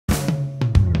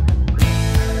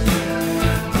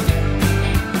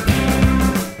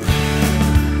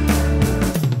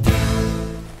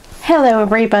Hello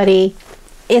everybody,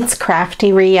 it's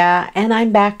Crafty Rhea and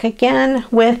I'm back again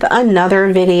with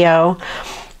another video.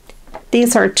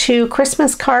 These are two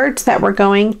Christmas cards that we're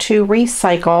going to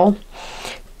recycle.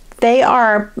 They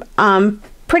are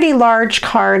pretty large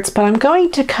cards, but I'm going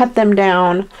to cut them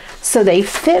down so they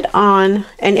fit on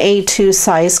an A2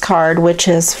 size card, which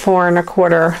is 4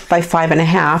 1/4 by 5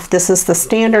 1/2. This is the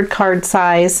standard card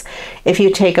size. If you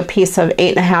take a piece of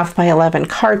 8 1/2 by 11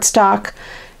 cardstock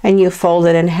and you fold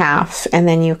it in half and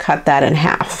then you cut that in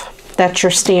half. That's your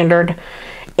standard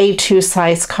A2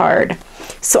 size card.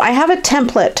 So I have a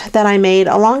template that I made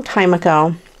a long time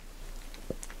ago,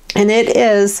 and it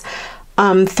is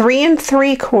 3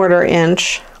 3/4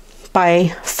 inch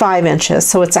by 5 inches.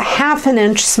 So it's a 1/2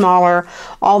 inch smaller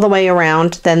all the way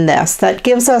around than this. That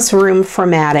gives us room for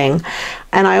matting.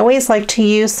 And I always like to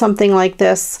use something like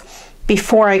this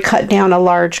before I cut down a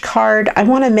large card. I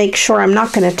want to make sure I'm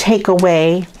not going to take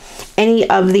away any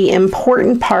of the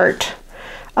important part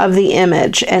of the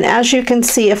image. And as you can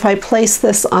see, if I place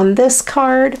this on this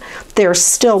card, there's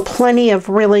still plenty of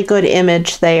really good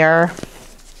image there.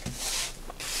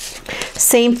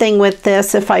 Same thing with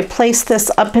this. If I place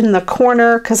this up in the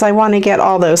corner because I want to get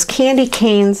all those candy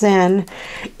canes in,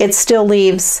 it still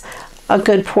leaves a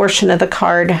good portion of the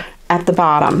card at the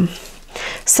bottom.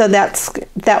 So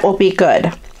that will be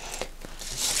good.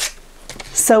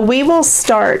 So we will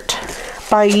start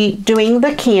by doing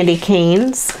the candy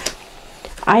canes.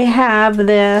 I have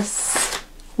this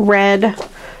red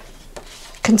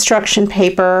construction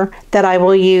paper that I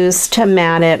will use to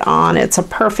mat it on. It's a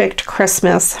perfect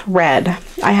Christmas red.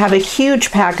 I have a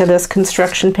huge pack of this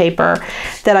construction paper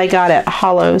that I got at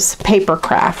Hollow's Paper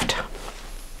Craft.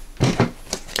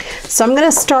 So I'm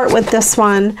going to start with this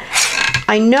one.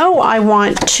 I know I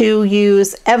want to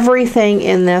use everything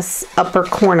in this upper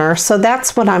corner, so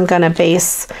that's what I'm going to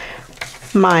base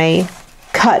my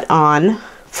cut on.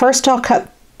 First I'll cut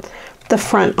the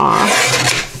front off,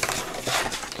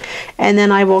 and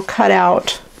then I will cut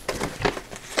out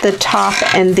the top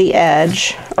and the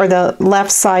edge, or the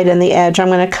left side and the edge. I'm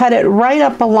going to cut it right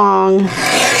up along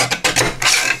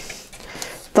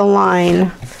the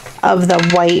line of the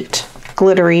white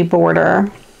glittery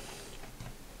border.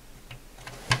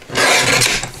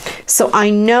 So I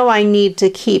know I need to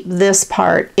keep this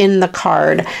part in the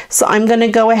card. So I'm going to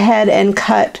go ahead and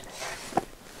cut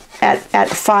at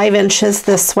 5 inches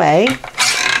this way.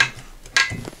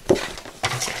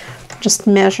 Just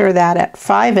measure that at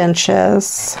 5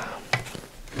 inches.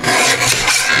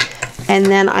 And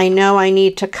then I know I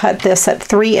need to cut this at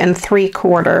 3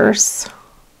 3/4.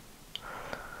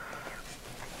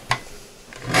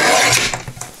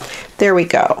 There we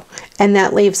go. And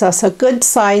that leaves us a good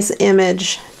size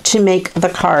image to make the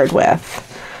card with.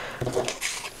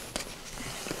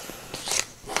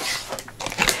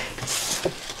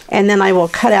 And then I will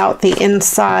cut out the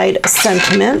inside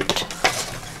sentiment.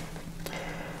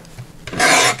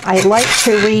 I like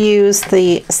to reuse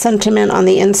the sentiment on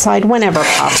the inside whenever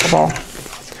possible.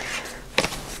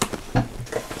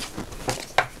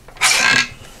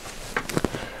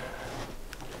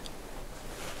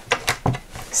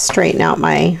 Straighten out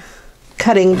my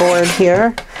cutting board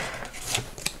here.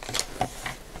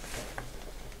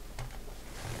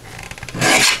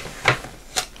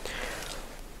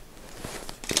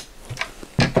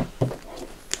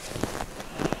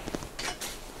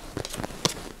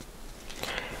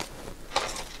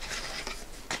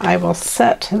 I will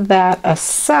set that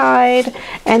aside,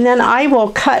 and then I will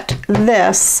cut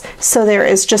this so there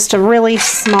is just a really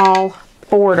small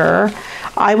border.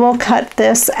 I will cut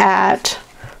this at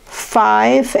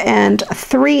 5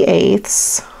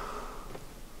 3/8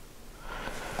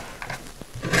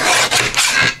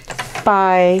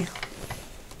 by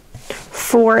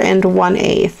 4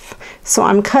 1/8. So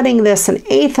I'm cutting this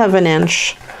 1/8 of an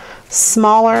inch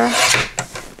smaller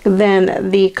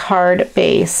than the card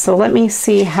base. So let me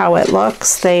see how it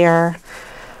looks there.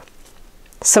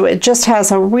 So it just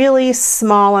has a really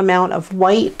small amount of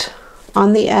white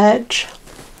on the edge,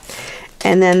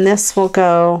 and then this will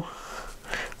go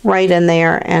right in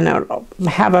there and it'll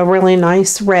have a really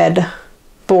nice red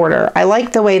border. I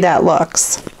like the way that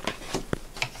looks.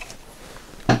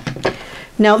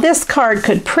 Now this card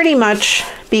could pretty much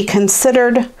be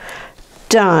considered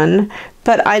done,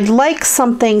 but I'd like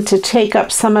something to take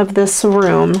up some of this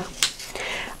room.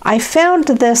 I found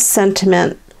this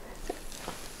sentiment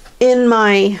in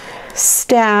my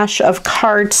stash of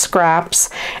card scraps,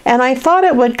 and I thought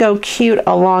it would go cute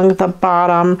along the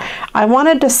bottom. I want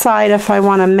to decide if I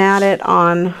want to mat it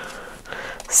on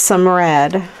some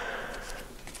red.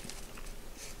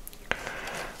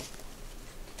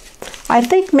 I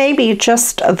think maybe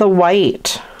just the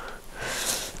white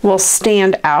will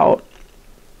stand out.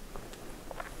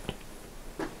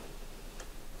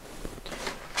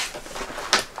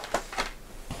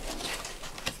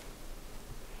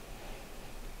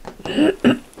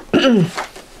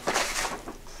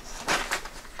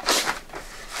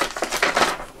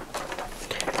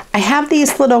 I have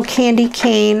these little candy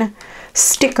cane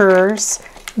stickers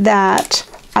that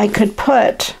I could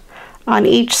put on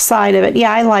each side of it.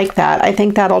 Yeah, I like that. I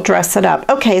think that'll dress it up.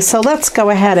 Okay, so let's go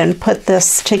ahead and put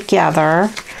this together.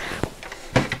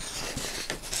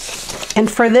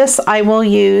 And for this, I will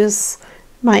use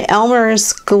my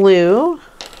Elmer's glue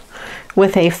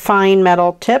with a fine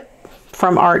metal tip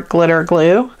from Art Glitter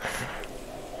Glue.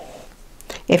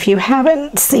 If you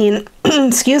haven't seen,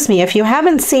 excuse me, if you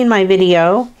haven't seen my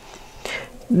video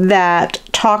that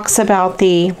talks about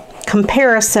the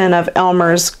comparison of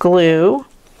Elmer's glue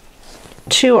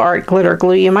to Art Glitter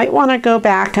Glue, you might want to go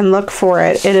back and look for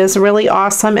it. It is really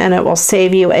awesome and it will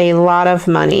save you a lot of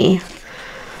money.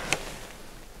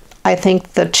 I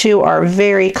think the two are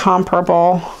very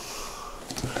comparable.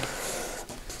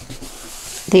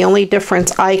 The only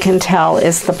difference I can tell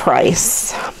is the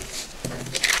price.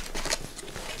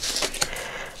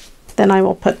 Then I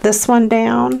will put this one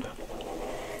down.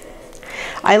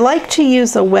 I like to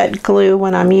use a wet glue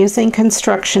when I'm using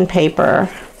construction paper.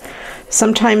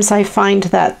 Sometimes I find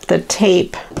that the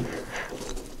tape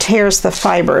tears the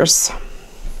fibers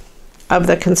of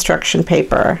the construction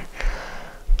paper.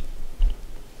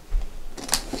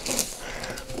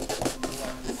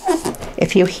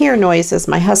 If you hear noises,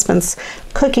 my husband's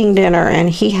cooking dinner and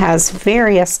he has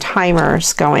various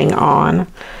timers going on.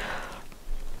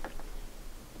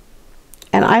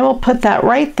 And I will put that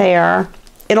right there.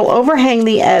 It'll overhang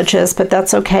the edges, but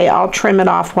that's okay. I'll trim it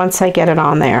off once I get it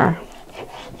on there.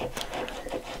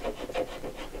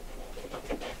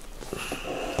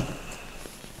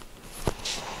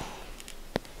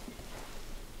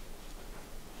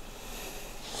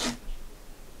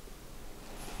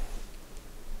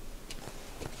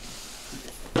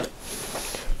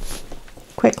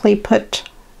 Quickly put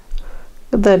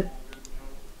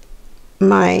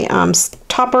my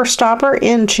topper stopper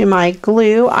into my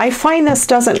glue. I find this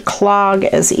doesn't clog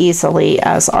as easily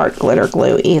as Art Glitter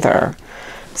Glue either,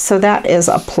 so that is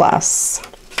a plus.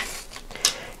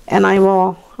 And I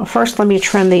will, first let me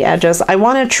trim the edges. I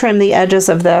want to trim the edges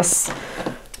of this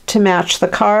to match the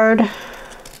card.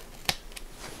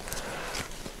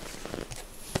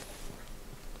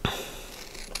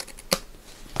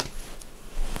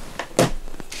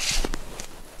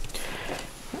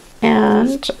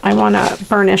 And I want to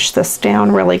burnish this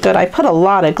down really good. I put a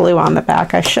lot of glue on the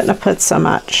back. I shouldn't have put so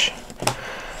much.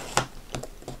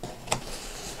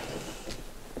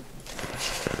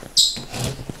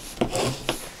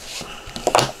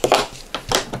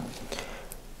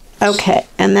 Okay,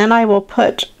 and then I will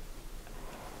put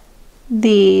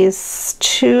these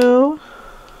two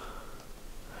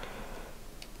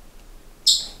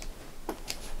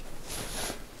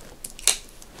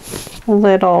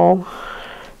little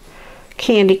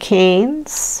candy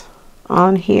canes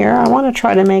on here. I want to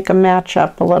try to make them match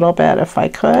up a little bit if I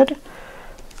could.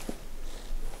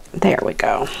 There we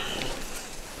go.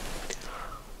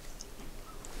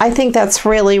 I think that's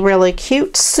really, really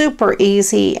cute, super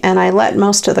easy, and I let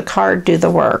most of the card do the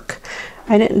work.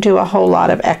 I didn't do a whole lot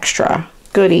of extra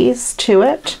goodies to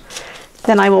it.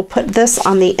 Then I will put this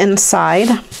on the inside.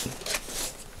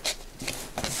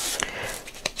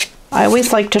 I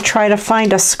always like to try to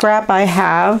find a scrap I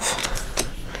have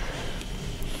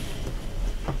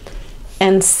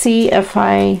and see if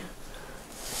I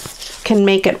can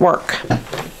make it work.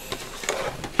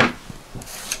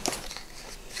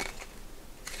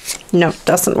 No,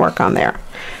 doesn't work on there.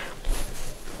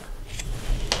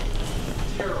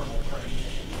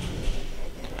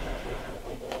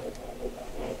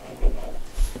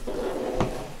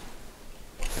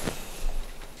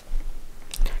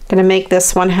 Gonna make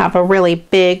this one have a really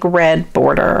big red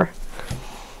border.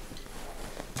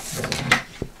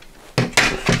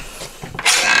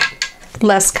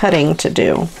 Less cutting to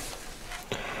do.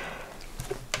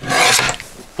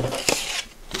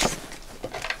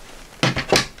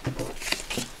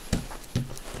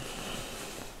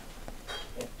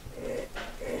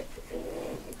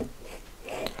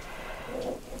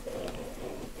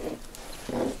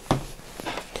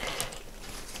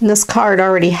 And this card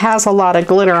already has a lot of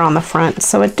glitter on the front,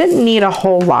 so it didn't need a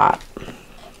whole lot.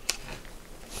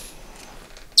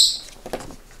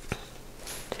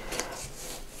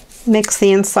 Makes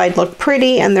the inside look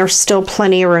pretty, and there's still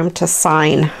plenty of room to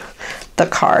sign the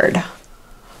card.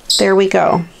 There we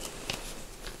go.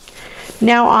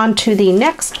 Now on to the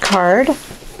next card.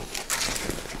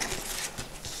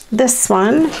 this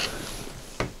one.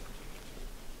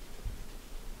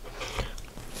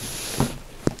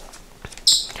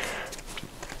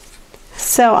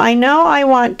 So I know I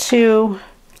want to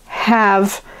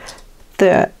have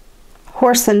the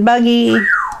horse and buggy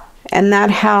and that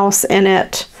house in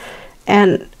it,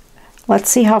 and let's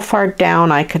see how far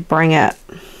down I could bring it.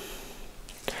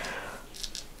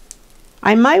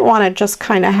 I might want to just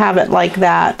kind of have it like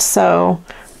that, so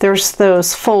there's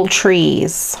those full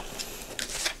trees.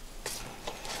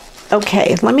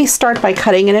 Okay, let me start by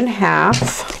cutting it in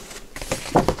half.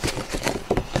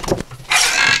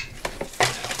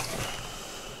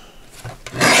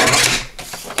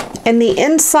 And the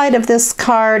inside of this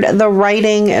card, the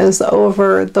writing is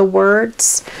over the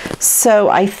words. So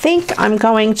I think I'm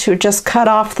going to just cut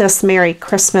off this Merry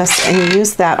Christmas and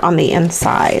use that on the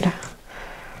inside.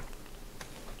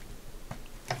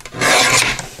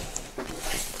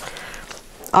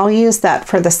 I'll use that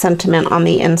for the sentiment on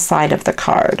the inside of the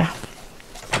card.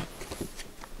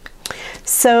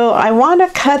 So I want to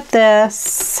cut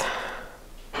this.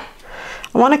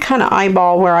 I want to kind of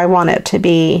eyeball where I want it to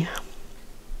be.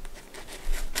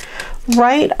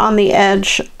 Right on the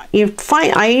edge.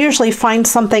 I usually find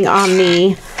something on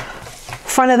the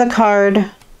front of the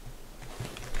card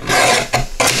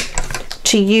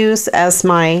to use as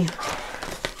my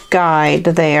guide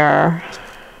there.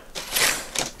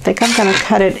 I think I'm going to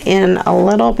cut it in a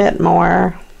little bit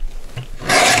more.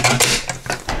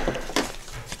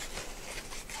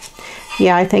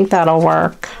 Yeah, I think that'll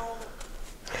work.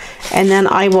 And then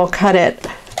I will cut it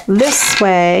this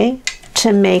way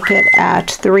to make it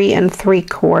at 3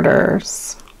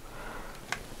 3/4.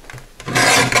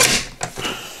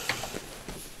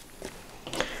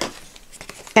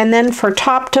 And then for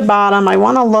top to bottom, I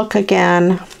want to look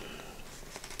again.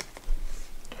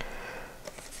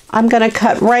 I'm going to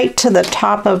cut right to the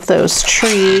top of those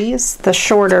trees, the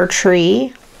shorter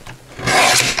tree.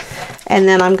 And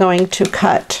then I'm going to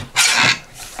cut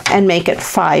and make it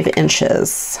 5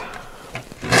 inches.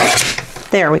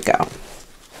 There we go.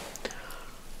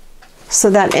 So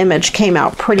that image came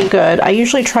out pretty good. I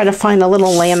usually try to find a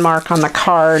little landmark on the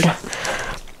card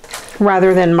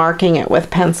rather than marking it with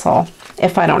pencil.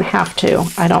 If I don't have to,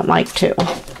 I don't like to.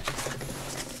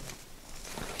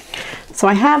 So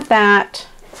I have that.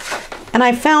 And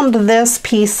I found this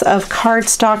piece of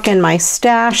cardstock in my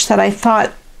stash that I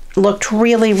thought looked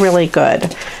really, really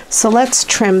good. So let's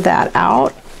trim that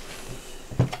out.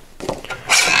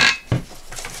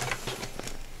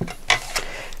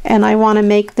 And I want to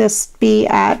make this be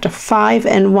at 5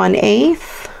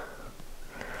 1/8.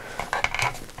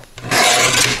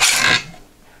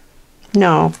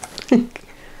 No.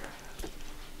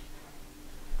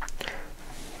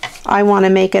 I want to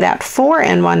make it at 4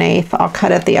 1/8. I'll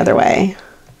cut it the other way.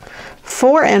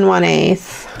 4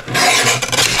 1/8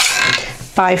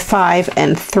 by 5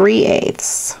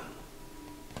 3/8.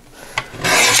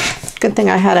 Good thing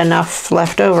I had enough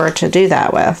left over to do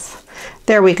that with.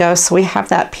 There we go. So we have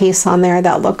that piece on there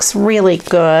that looks really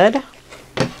good.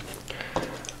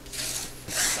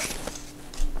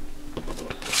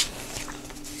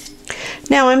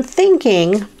 Now I'm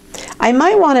thinking I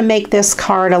might want to make this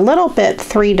card a little bit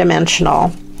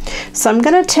 3-dimensional. So I'm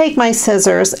going to take my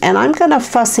scissors and I'm going to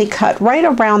fussy cut right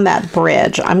around that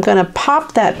bridge. I'm going to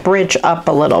pop that bridge up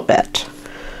a little bit.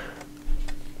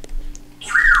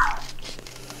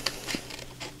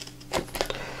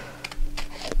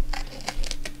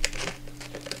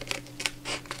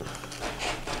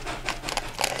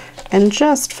 And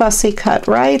just fussy cut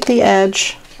right the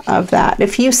edge of that.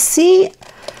 If you see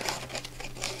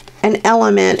an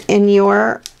element in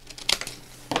your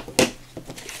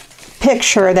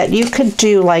picture that you could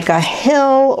do like a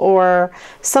hill or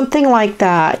something like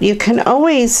that, you can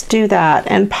always do that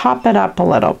and pop it up a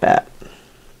little bit.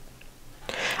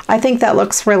 I think that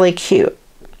looks really cute.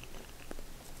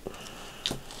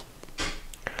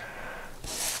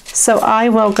 So I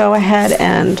will go ahead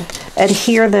and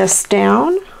adhere this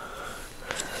down.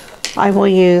 I will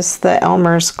use the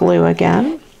Elmer's glue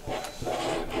again.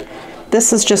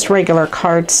 This is just regular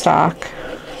cardstock.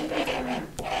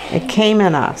 It came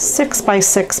in a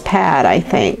 6x6 pad, I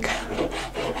think.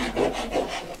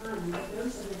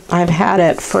 I've had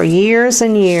it for years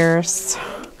and years.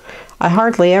 I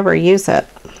hardly ever use it.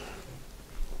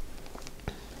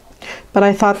 But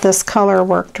I thought this color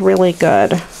worked really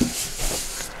good.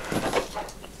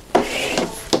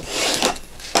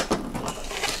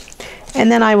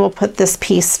 And then I will put this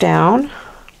piece down.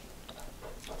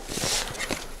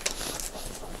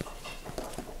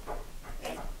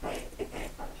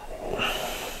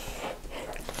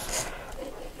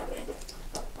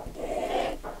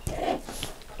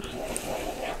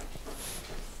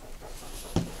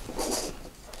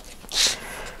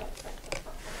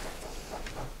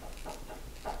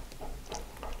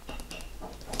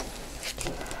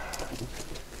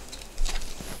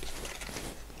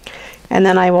 and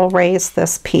then I will raise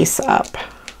this piece up.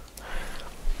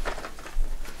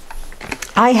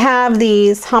 I have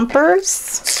these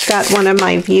humpers that one of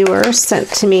my viewers sent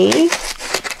to me,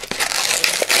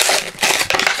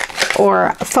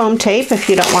 or foam tape if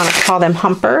you don't want to call them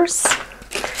humpers.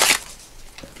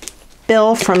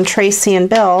 Bill from Tracy and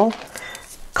Bill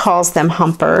calls them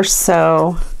humpers,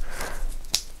 so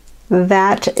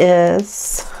that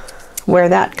is where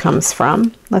that comes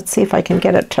from. Let's see if I can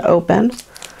get it to open.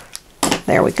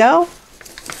 There we go.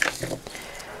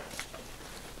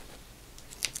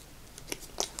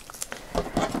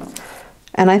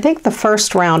 And I think the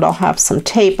first round I'll have some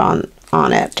tape on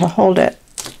it to hold it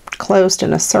closed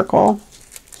in a circle.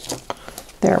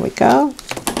 There we go.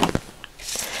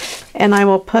 And I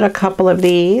will put a couple of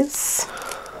these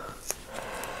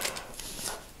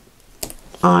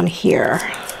on here.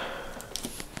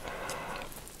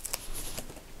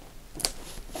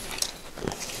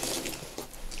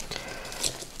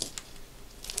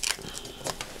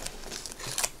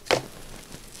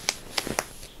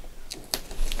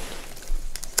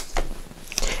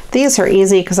 These are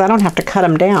easy because I don't have to cut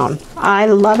them down. I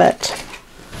love it.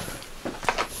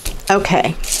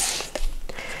 Okay.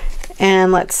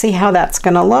 And let's see how that's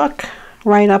going to look.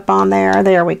 Right up on there.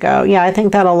 There we go. Yeah, I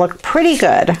think that'll look pretty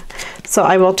good. So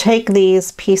I will take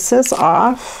these pieces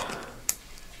off.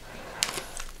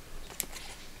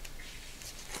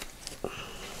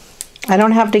 I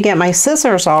don't have to get my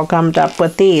scissors all gummed up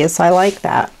with these. I like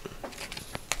that.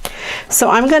 So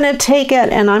I'm going to take it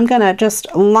and I'm going to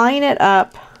just line it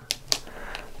up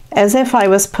as if I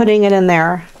was putting it in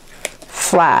there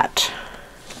flat.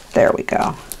 There we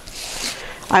go.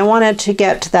 I wanted to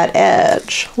get that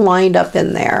edge lined up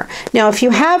in there. Now, if you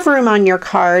have room on your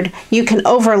card, you can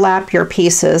overlap your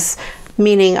pieces,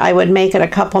 meaning I would make it a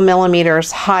couple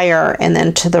millimeters higher and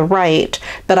then to the right,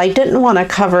 but I didn't want to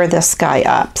cover this guy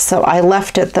up, so I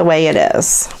left it the way it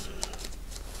is.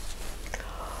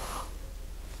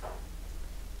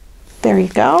 There you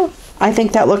go. I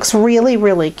think that looks really,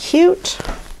 really cute.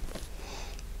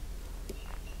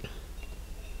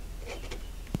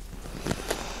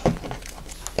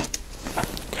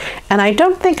 And I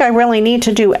don't think I really need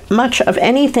to do much of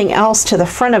anything else to the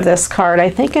front of this card. I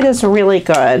think it is really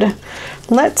good.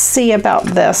 Let's see about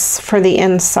this for the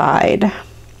inside.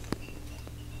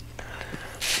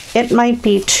 It might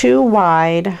be too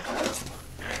wide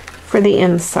for the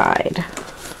inside.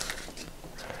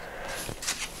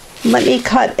 Let me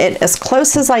cut it as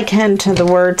close as I can to the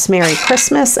words Merry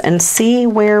Christmas and see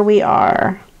where we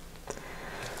are.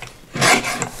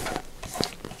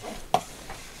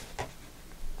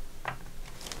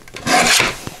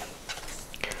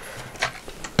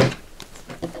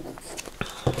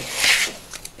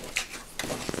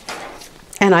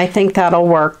 And I think that'll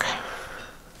work.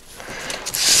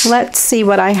 Let's see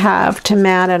what I have to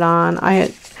mat it on.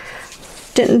 I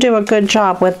didn't do a good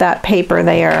job with that paper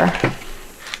there.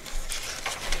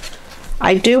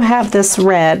 I do have this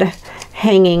red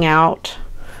hanging out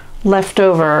left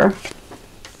over.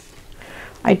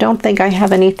 I don't think I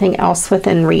have anything else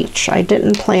within reach. I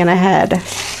didn't plan ahead.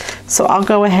 So I'll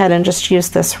go ahead and just use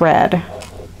this red.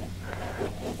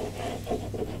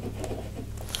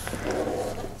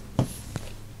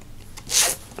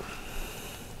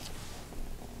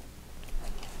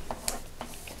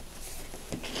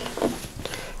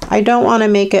 I don't want to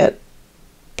make it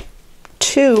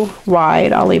too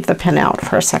wide. I'll leave the pin out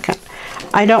for a second.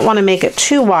 I don't want to make it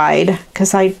too wide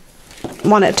because I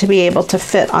want it to be able to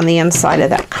fit on the inside of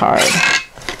that card.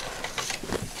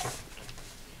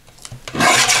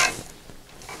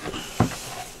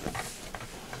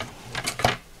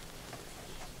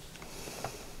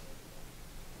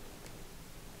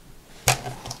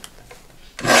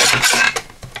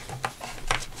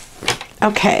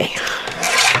 Okay.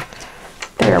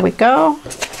 There we go.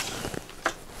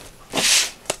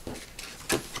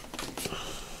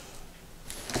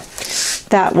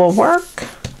 That will work,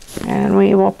 and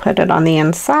we will put it on the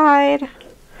inside.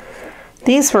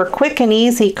 These were quick and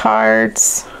easy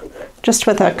cards, just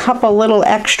with a couple little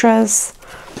extras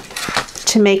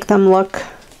to make them look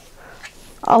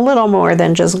a little more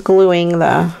than just gluing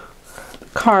the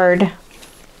card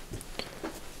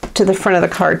to the front of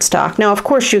the cardstock. Now, of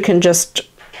course, you can just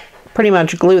pretty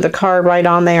much glue the card right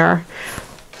on there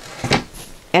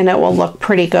and it will look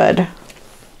pretty good.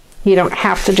 You don't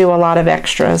have to do a lot of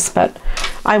extras, but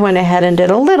I went ahead and did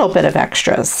a little bit of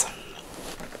extras.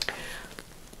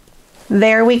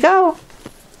 There we go.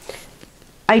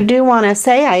 I do want to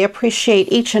say I appreciate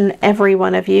each and every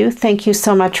one of you. Thank you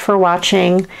so much for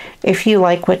watching. If you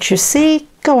like what you see,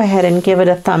 go ahead and give it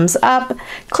a thumbs up.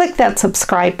 Click that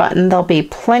subscribe button. There'll be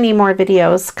plenty more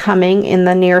videos coming in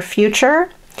the near future.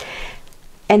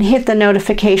 And hit the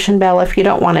notification bell if you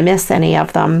don't want to miss any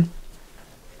of them.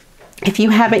 If you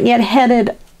haven't yet,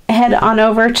 head on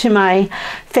over to my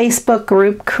Facebook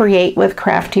group, Create with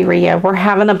Crafty Rhea. We're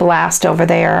having a blast over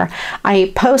there.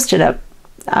 I posted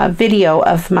a video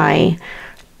of my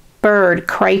bird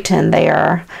Crichton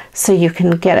there, so you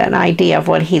can get an idea of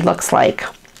what he looks like.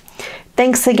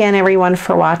 Thanks again, everyone,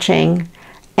 for watching.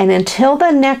 And until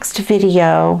the next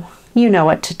video, you know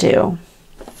what to do.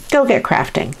 Go get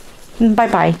crafting.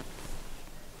 Bye-bye.